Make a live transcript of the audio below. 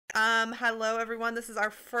Hello everyone. This is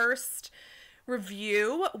our first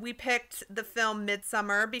review. We picked the film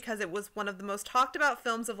Midsommar because it was one of the most talked about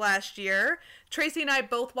films of last year. Traci and I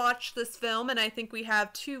both watched this film, and I think we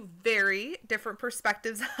have two very different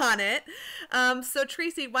perspectives on it. So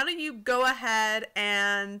Traci, why don't you go ahead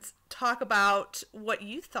and talk about what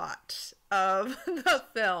you thought of the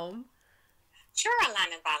film? Sure,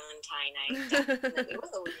 Alana Valentine.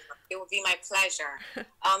 It would be my pleasure.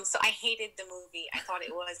 So I hated the movie. I thought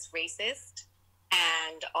it was racist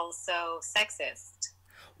and also sexist.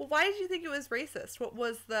 Well, why did you think it was racist? What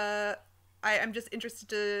was the? I'm just interested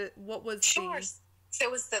to what was Sure. the? So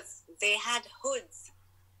it was they had hoods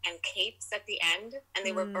and capes at the end, and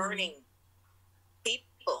they were burning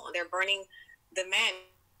people. They're burning the men,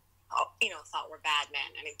 thought were bad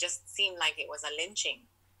men, and it just seemed like it was a lynching.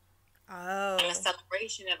 Oh. And a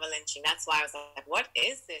celebration of a lynching. That's why I was like, what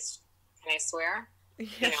is this? Can I swear?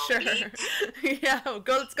 Yeah, sure. Yeah,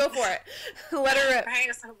 let's go for it. Let her rip. Right? I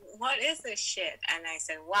was like, what is this shit? And I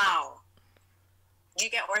said, wow. Do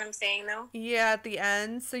you get what I'm saying, though? Yeah, at the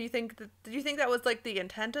end. So did you think that was like the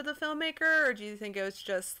intent of the filmmaker, or do you think it was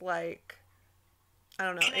just like, I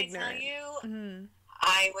don't know, Can ignorant? I tell you? Mm-hmm.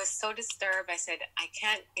 I was so disturbed. I said, I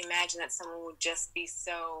can't imagine that someone would just be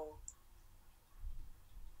so,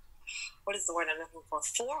 what is the word I'm looking for?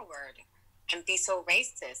 Forward, and be so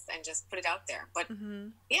racist and just put it out there. But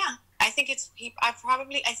yeah, I think I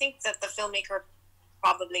think that the filmmaker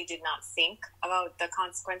probably did not think about the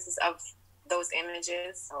consequences of those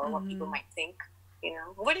images or what people might think.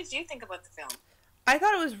 What did you think about the film? I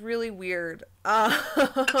thought it was really weird, but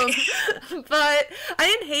I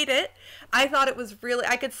didn't hate it. I thought it was really.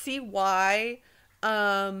 I could see why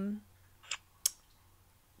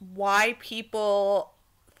people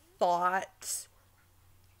thought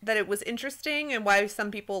that it was interesting and why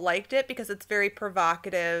some people liked it, because it's very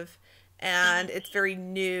provocative and it's very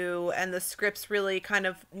new, and the script's really kind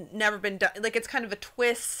of never been done. Like, it's kind of a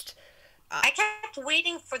twist. I kept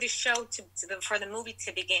waiting for the show for the movie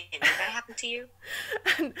to begin. Did that happen to you?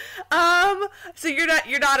 So you're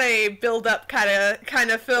not a build up kind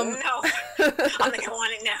of film. No, I'm like, I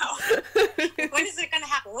want it now. When is it going to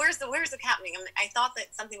happen? Where's it happening? I thought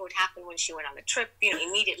that something would happen when she went on the trip.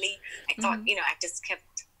 Immediately. I thought, I just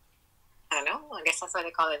kept. I don't know. I guess that's why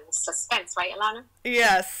they call it suspense, right, Alana?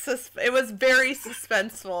 Yes, it was very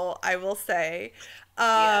suspenseful, I will say.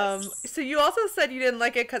 Yes. So you also said you didn't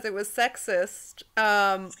like it because it was sexist.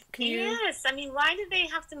 Yes, I mean, why do they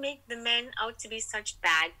have to make the men out to be such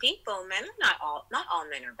bad people? Men are not all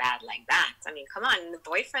men are bad like that. I mean, come on. The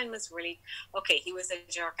boyfriend was really okay. He was a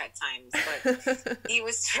jerk at times, but he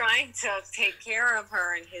was trying to take care of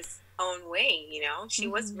her in his own way. She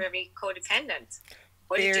was very codependent.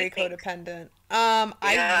 What did you think? Codependent.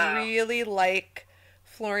 I really like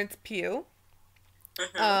Florence Pugh.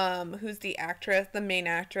 Who's the main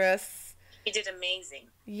actress. She did amazing.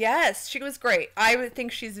 Yes, she was great. I would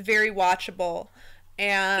think she's very watchable,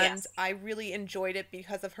 and Yes. I really enjoyed it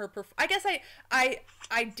because of her I guess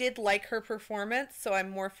I did like her performance, so I'm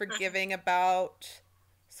more forgiving about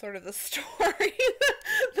sort of the story,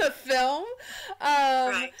 the film.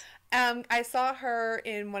 Right. I saw her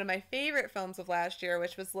in one of my favorite films of last year,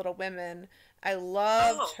 which was Little Women. I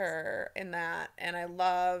loved her in that, and I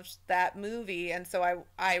loved that movie, and so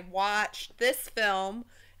I watched this film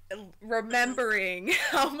remembering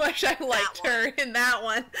how much I liked her in that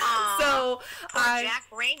one. So Jack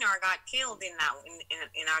Raynor got killed in that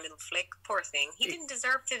in our little flick. Poor thing. He didn't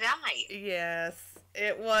deserve to die. Yes,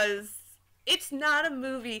 it's not a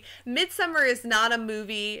movie. Midsommar is not a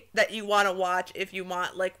movie that you want to watch if you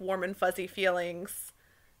want like warm and fuzzy feelings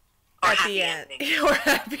at the end, or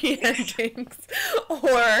happy endings,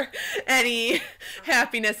 or any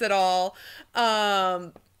happiness at all.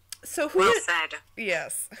 So who? Well said.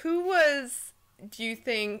 Yes. Who was? Do you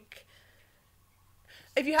think?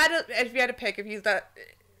 If you had to pick, if he's that,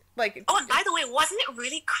 like. Oh, and by the way, wasn't it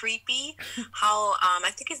really creepy how I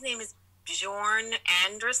think his name is Bjorn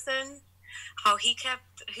Anderson? How he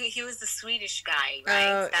was the Swedish guy,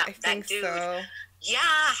 right? I think dude. so. Yeah,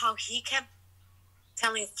 how he kept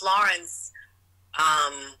telling Florence,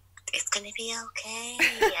 it's gonna be okay,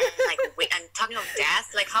 and talking about death,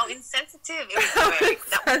 like how insensitive it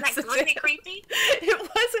was. Wasn't it creepy? It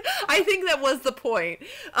wasn't. I think that was the point.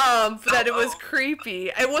 That it was creepy.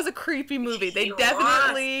 It was a creepy movie. They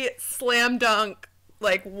definitely slam dunk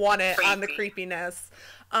won it on the creepiness.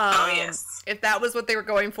 Yes. If that was what they were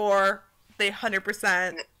going for, they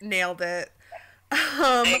 100% nailed it.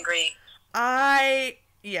 I agree.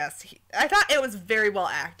 Yes, I thought it was very well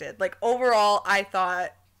acted. Like, overall, I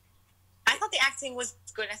thought the acting was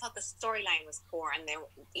good. I thought the storyline was poor, and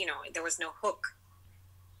there was no hook.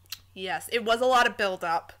 Yes, it was a lot of build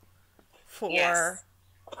up for... Yes.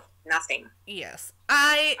 Nothing. Yes.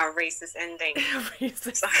 A racist ending. A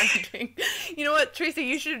racist ending. You know what, Tracy,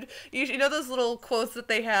 you know those little quotes that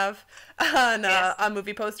they have on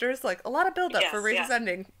movie posters? Like, a lot of build up for racist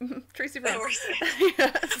ending. Tracy Rowe.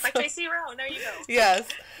 By Tracy Rowe, there you go. Yes.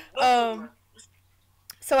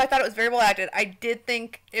 So I thought it was very well acted. I did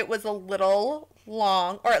think it was a little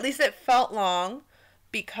long, or at least it felt long,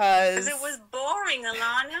 because it was boring,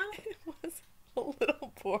 Alana. It was a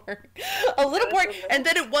little boring, and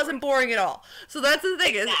then it wasn't boring at all. So that's the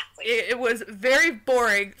thing, exactly. It was very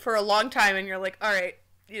boring for a long time, and you're like, all right,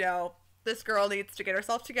 this girl needs to get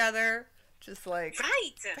herself together, just like...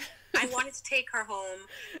 Right! I wanted to take her home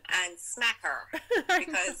and smack her,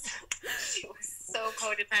 because she was so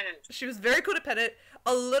codependent. She was very codependent,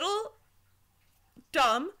 a little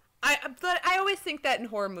dumb. But I always think that in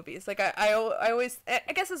horror movies. Like, I always...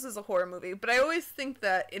 I guess this is a horror movie, but I always think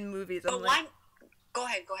that in movies... But why... Go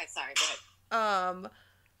ahead. Sorry, go ahead.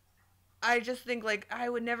 I just think, like, I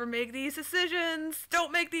would never make these decisions.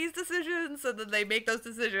 Don't make these decisions. So then they make those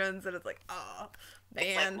decisions, and it's like, oh, man.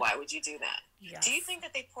 It's like, why would you do that? Yes. Do you think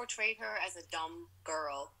that they portrayed her as a dumb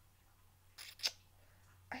girl?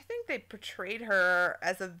 I think they portrayed her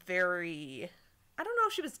as a very... I don't know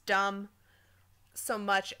if she was dumb so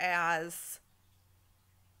much as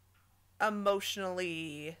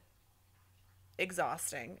emotionally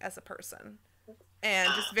exhausting as a person.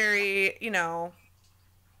 And just very,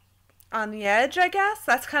 on the edge, I guess.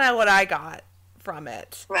 That's kind of what I got from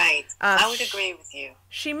it. Right. I would agree with you.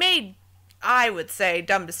 She made, I would say,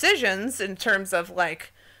 dumb decisions in terms of,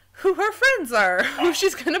 like, who her friends are, who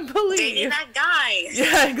she's going to believe. Dating that guy.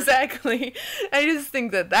 Yeah, exactly. I just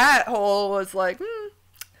think that whole was like,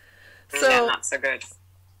 So, yeah, not so good.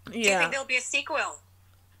 Yeah. Do you think there'll be a sequel?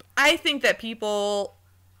 I think that people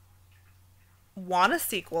want a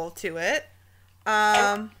sequel to it.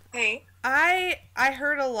 Okay. I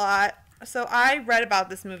heard a lot. So I read about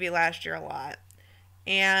this movie last year a lot.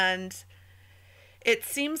 And it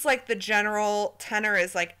seems like the general tenor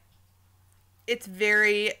is like, it's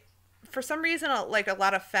very, for some reason, like a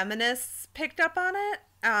lot of feminists picked up on it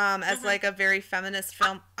as like a very feminist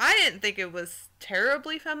film. I didn't think it was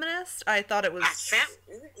terribly feminist. I thought it was...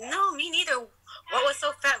 No, me neither. What was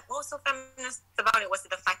so feminist about it? Was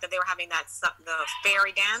it the fact that they were having the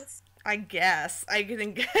fairy dance? I guess. I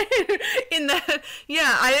didn't get in that.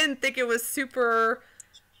 Yeah, I didn't think it was super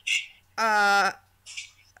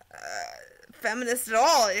feminist at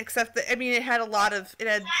all, except that, I mean, it had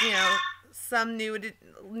some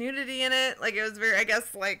nudity in it. Like, it was very, I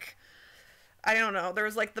guess, like, I don't know. There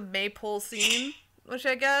was, like, the maypole scene, which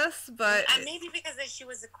I guess, but... And maybe because she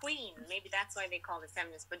was a queen. Maybe that's why they called it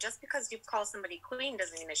feminist. But just because you call somebody queen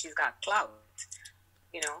doesn't mean that she's got clout,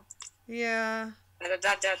 Yeah.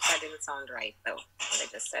 That didn't sound right, though, what I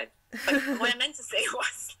just said. But what I meant to say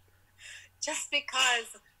was, just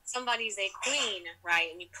because somebody's a queen,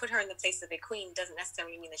 right, and you put her in the place of a queen doesn't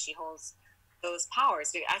necessarily mean that she holds those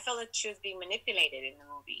powers. I felt like she was being manipulated in the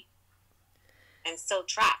movie and still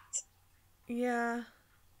trapped. Yeah.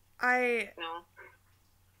 I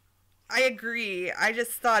agree. I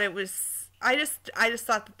just thought it was... I just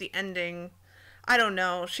thought that the ending... I don't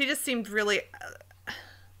know. She just seemed really...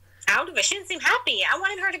 out of it. She didn't seem happy. I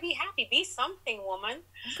wanted her to be happy. Be something, woman.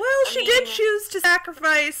 Well, she did choose to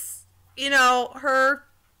sacrifice, her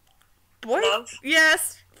boyfriend. Love?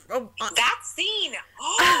 Yes. That scene.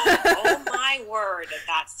 Oh my word.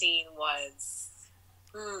 That scene was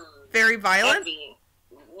very violent. Heavy.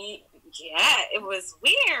 Yeah, it was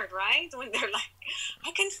weird, right? When they're like,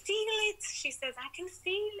 I can feel it. She says, I can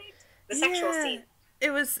feel it. The sexual scene.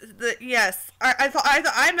 It was yes.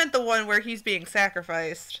 I meant the one where he's being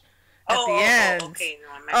sacrificed at the end. Okay.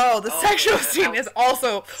 No, the sexual scene is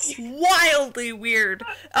also wildly weird.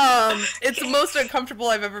 It's the most uncomfortable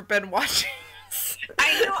I've ever been watching.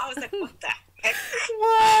 I know. I was like, what the heck?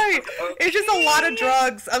 Why? Okay. It's just a lot of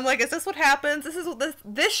drugs. I'm like, is this what happens?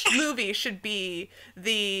 This movie should be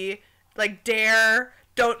the like Dare.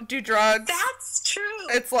 Don't do drugs. That's true.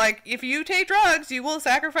 It's like, if you take drugs, you will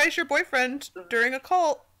sacrifice your boyfriend during a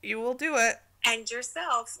cult. You will do it. And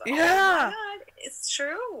yourself. Yeah. Oh my God, it's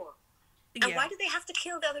true. And why do they have to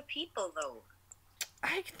kill the other people, though?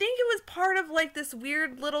 I think it was part of, like, this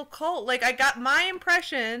weird little cult. Like, my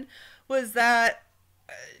impression was that...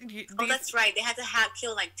 that's right. They had to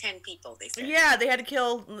kill, like, 10 people, they said. Yeah, they had to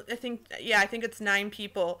kill, I think it's 9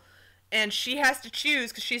 people. and she has to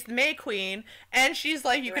choose because she's the May Queen, and she's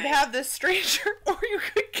like, you could have this stranger or you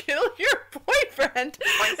could kill your boyfriend.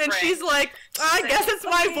 And she's like, I guess it's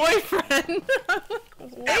my boyfriend. I'm like,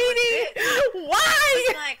 lady, why?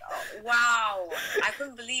 It's like, oh, wow, I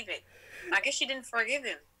couldn't believe it. I guess she didn't forgive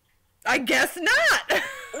him. I guess not. I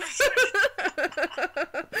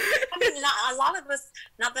mean, a lot of us,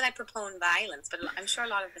 not that I propone violence, but I'm sure a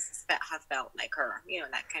lot of us have felt like her, you know,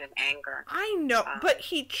 that kind of anger. I know, but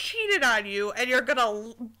he cheated on you, and you're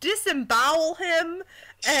gonna disembowel him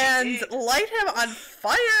and light him on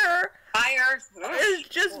fire. It's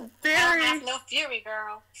just very... I have no fury,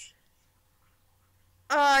 girl.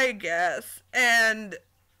 I guess. And...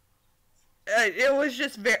 it was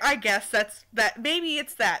just very, I guess that's that. Maybe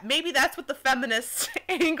it's that. Maybe that's what the feminist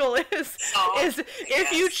angle is. Is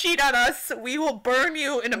if you cheat on us, we will burn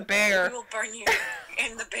you in a bear. We will burn you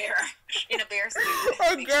in the bear. In a bear suit.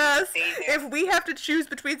 I guess if we have to choose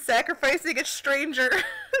between sacrificing a stranger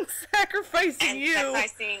and sacrificing you.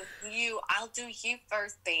 Sacrificing you. I'll do you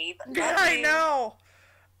first, babe. I know.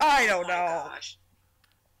 I don't know. Gosh.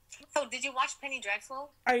 So, did you watch Penny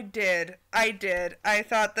Dreadful? I did. I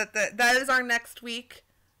thought that is our next week.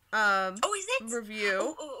 Is it?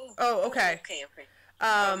 Review. Oh, okay. Okay.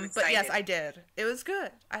 But yes, I did. It was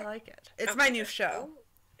good. I like it. It's my new show.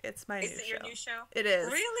 It's my new show. Is it your new show? It is.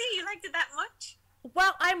 Really? You liked it that much?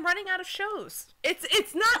 Well, I'm running out of shows.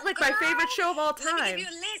 It's not like my favorite show of all time.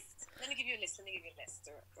 Let me give you a list.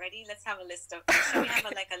 Ready? Let's have a list of. Shall we have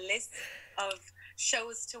a list of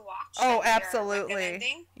shows to watch? Oh,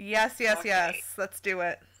 absolutely. Yes. Let's do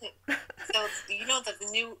it. So you know that the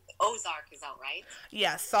new Ozark is out, right?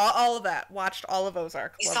 Yes, saw all of that. Watched all of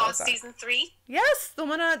Ozark. You saw season 3? Yes, the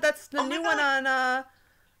one that's the new one on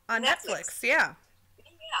Netflix. Yeah.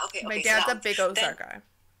 Yeah. Okay. My dad's a big Ozark guy.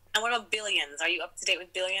 And what about Billions? Are you up to date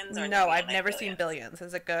with Billions? Or no, I've never seen Billions.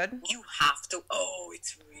 Is it good? You have to. Oh,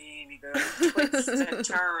 it's really good. Twists and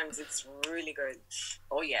turns. It's really good.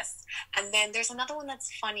 Oh, yes. And then there's another one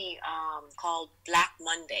that's funny called Black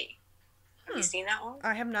Monday. Have you seen that one?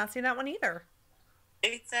 I have not seen that one either.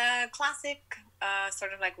 It's a classic,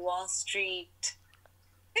 sort of like Wall Street.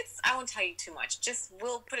 I won't tell you too much.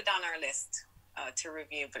 We'll put it on our list to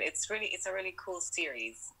review. But it's a really cool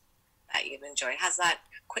series that you'd enjoy. It has that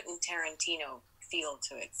Quentin Tarantino feel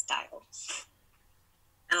to its style.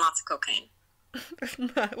 And lots of cocaine.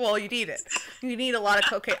 Well, you need it. You need a lot of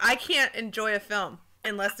cocaine. I can't enjoy a film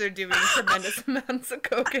unless they're doing tremendous amounts of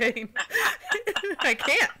cocaine. I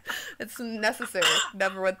can't. It's necessary.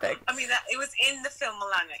 Never would think. I mean, it was in the film,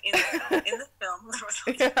 Alana. In the film. There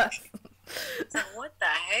was yes. So what the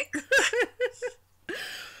heck?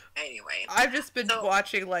 Anyway. I've just been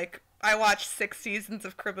watching, I watched 6 seasons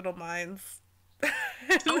of Criminal Minds.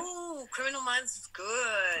 Oh, Criminal Minds is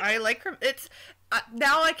good. I like it's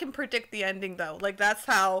now I can predict the ending though. That's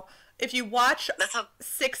how if you watch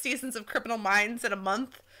 6 seasons of Criminal Minds in a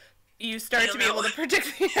month, you start to be able to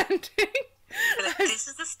predict the ending. This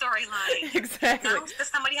is the storyline. Exactly. Now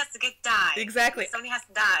somebody has to die. Exactly. Somebody has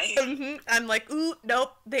to die. Mm-hmm. I'm like, ooh,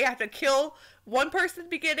 nope. They have to kill one person at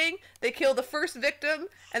the beginning. They kill the first victim,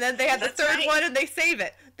 and then they have the third one, and they save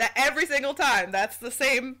it. That every single time. That's the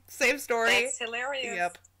same story. That's hilarious.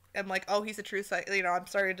 Yep. I'm like, oh, he's a true I'm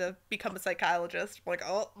starting to become a psychologist. I'm like,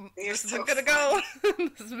 oh, this isn't gonna go.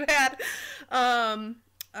 This is bad.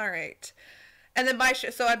 All right. And then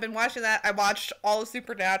so I've been watching that. I watched all of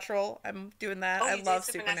Supernatural. I'm doing that. I love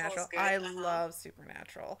Supernatural. I love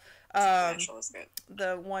Supernatural. Supernatural is good.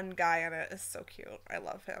 The one guy on it is so cute. I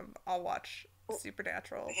love him. I'll watch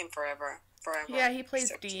Supernatural. Him forever. Yeah, he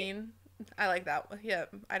plays Dean. Cute. I like that one. Yeah,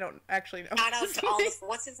 I don't actually know. Shout out to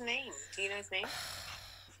what's his name? Do you know his name?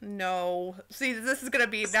 No. See, this is gonna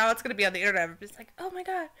be it's gonna be on the internet. I'm just like, oh my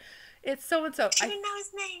god, it's so and so. I didn't know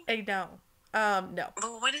his name. I know. No.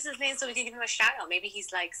 But what is his name so we can give him a shout out? Maybe he's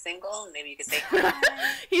single and maybe you could say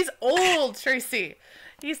he's old, Tracy.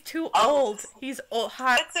 He's too old. He's old,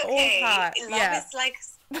 hot. That's okay. Old, hot. Love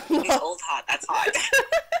is he's old, hot. That's hot.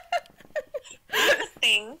 That's a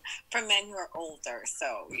thing for men who are older,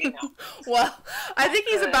 so, Well, I think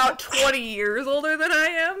he's about 20 years older than I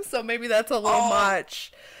am, so maybe that's a little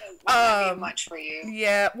much. Might be much for you.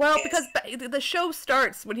 Yeah, well, because the show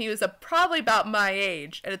starts when he was probably about my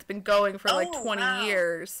age, and it's been going for 20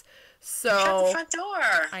 years. So shut the front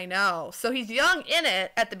door. I know. So he's young in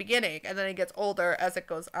it at the beginning, and then he gets older as it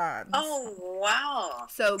goes on. Oh wow!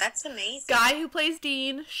 So that's amazing. Guy who plays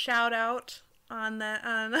Dean, shout out on that.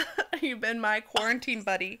 You've been my quarantine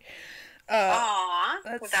buddy.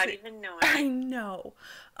 Without even knowing. I know.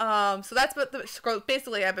 So that's what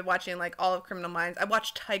basically I've been watching all of Criminal Minds. I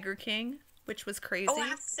watched Tiger King which was crazy. Oh,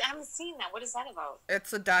 I haven't seen that. What is that about?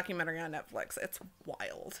 It's a documentary on Netflix. It's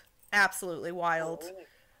wild. Absolutely wild. Oh, really?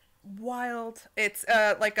 Wild. It's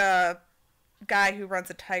like a guy who runs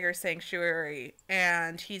a tiger sanctuary,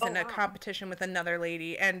 and he's in a competition with another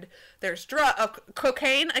lady, and there's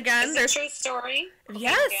cocaine again. Is it a true story?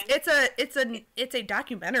 Yes, it's a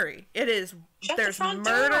documentary. It is. There's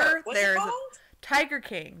murder. There's Tiger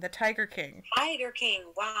King. The Tiger King. Tiger King.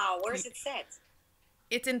 Wow. Where is it set?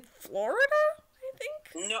 It's in Florida, I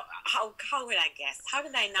think. No, how would I guess? How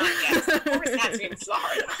did I not guess? Of course, it has to be in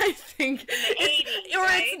Florida. I think in the 80s, or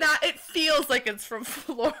right? it's not. It feels like it's from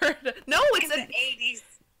Florida. No, it's in the 80s.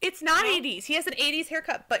 It's not 80s. He has an 80s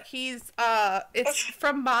haircut, but he's it's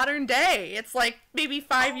from modern day. It's like maybe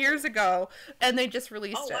 5 years ago, and they just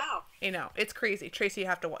released it. Wow. You know, it's crazy. Tracy, you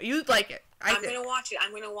have to watch. You'd like it. I'm gonna watch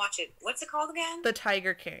it. What's it called again? The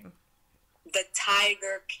Tiger King. The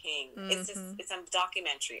Tiger King. Mm-hmm. It's a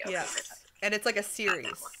documentary. Okay. Yeah, and it's like a series.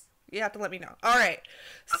 You have to let me know. All right.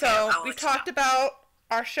 So we talked about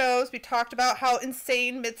our shows. We talked about how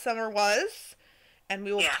insane Midsommar was. And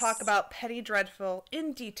we will talk about Penny Dreadful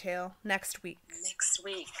in detail next week.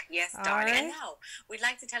 Yes, darling. Right. And now, we'd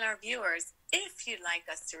like to tell our viewers, if you'd like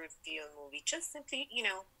us to review a movie, just simply,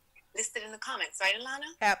 list it in the comments. Right,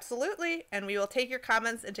 Alana? Absolutely. And we will take your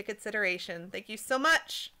comments into consideration. Thank you so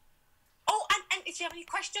much. Oh, and if you have any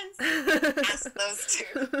questions, ask those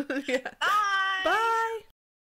too. Yeah. Bye.